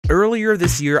Earlier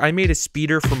this year, I made a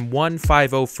speeder from one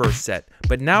 5.0 first set,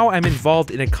 but now I'm involved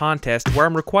in a contest where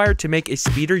I'm required to make a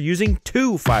speeder using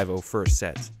two 5.0 first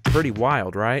sets. Pretty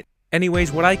wild, right?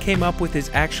 Anyways, what I came up with is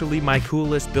actually my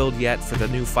coolest build yet for the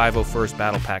new 5.0 first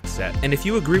Battle Pack set. And if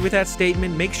you agree with that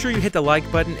statement, make sure you hit the like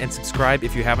button and subscribe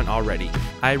if you haven't already.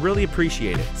 I really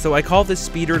appreciate it. So I call this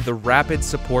speeder the Rapid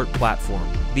Support Platform.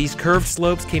 These curved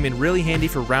slopes came in really handy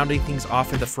for rounding things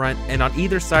off at the front, and on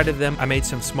either side of them I made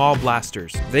some small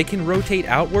blasters. They can rotate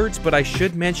outwards, but I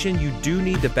should mention you do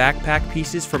need the backpack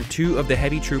pieces from two of the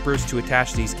heavy troopers to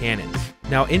attach these cannons.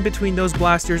 Now in between those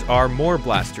blasters are more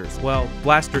blasters, well,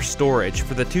 blaster storage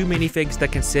for the two minifigs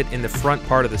that can sit in the front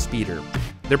part of the speeder.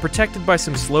 They're protected by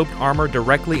some sloped armor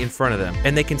directly in front of them,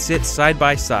 and they can sit side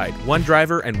by side, one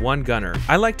driver and one gunner.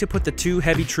 I like to put the two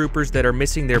heavy troopers that are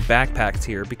missing their backpacks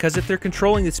here, because if they're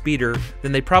controlling the speeder,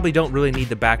 then they probably don't really need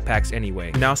the backpacks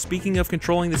anyway. Now speaking of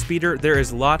controlling the speeder, there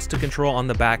is lots to control on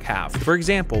the back half. For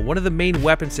example, one of the main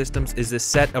weapon systems is this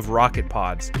set of rocket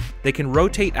pods. They can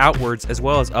rotate outwards as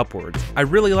well as upwards. I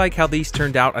really like how these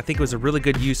turned out. I think it was a really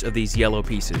good use of these yellow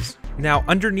pieces. Now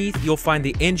underneath you'll find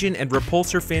the engine and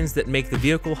repulsor fins that make the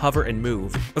vehicle hover and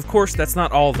move. Of course, that's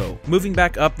not all though. Moving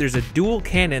back up, there's a dual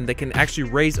cannon that can actually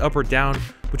raise up or down,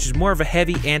 which is more of a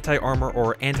heavy anti-armor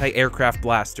or anti-aircraft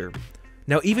blaster.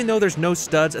 Now even though there's no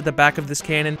studs at the back of this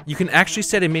cannon, you can actually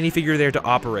set a minifigure there to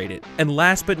operate it. And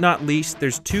last but not least,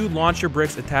 there's two launcher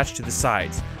bricks attached to the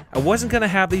sides. I wasn't going to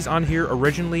have these on here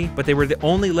originally, but they were the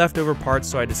only leftover parts,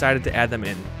 so I decided to add them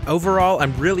in. Overall,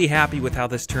 I'm really happy with how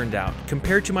this turned out.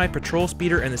 Compared to my patrol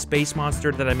speeder and the space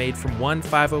monster that I made from one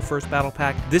 5.0 first battle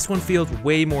pack, this one feels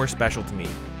way more special to me.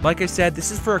 Like I said,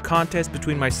 this is for a contest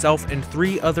between myself and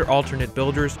 3 other alternate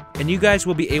builders, and you guys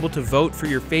will be able to vote for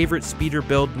your favorite speeder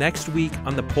build next week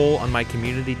on the poll on my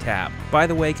community tab. By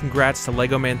the way, congrats to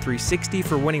LegoMan360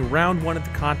 for winning round 1 of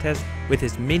the contest with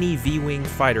his mini V-Wing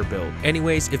fighter build.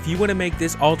 Anyways, if you want to make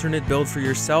this alternate build for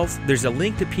yourself, there's a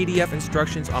link to PDF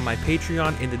instructions on my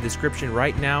Patreon in the description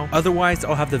right now. Otherwise,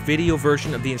 I'll have the video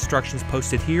version of the instructions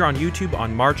posted here on YouTube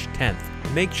on March 10th.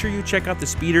 Make sure you check out the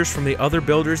speeders from the other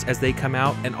builders as they come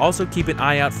out, and also keep an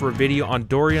eye out for a video on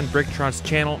Dorian Bricktron's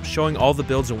channel showing all the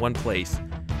builds in one place.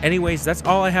 Anyways, that's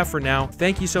all I have for now.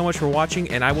 Thank you so much for watching,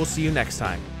 and I will see you next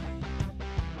time.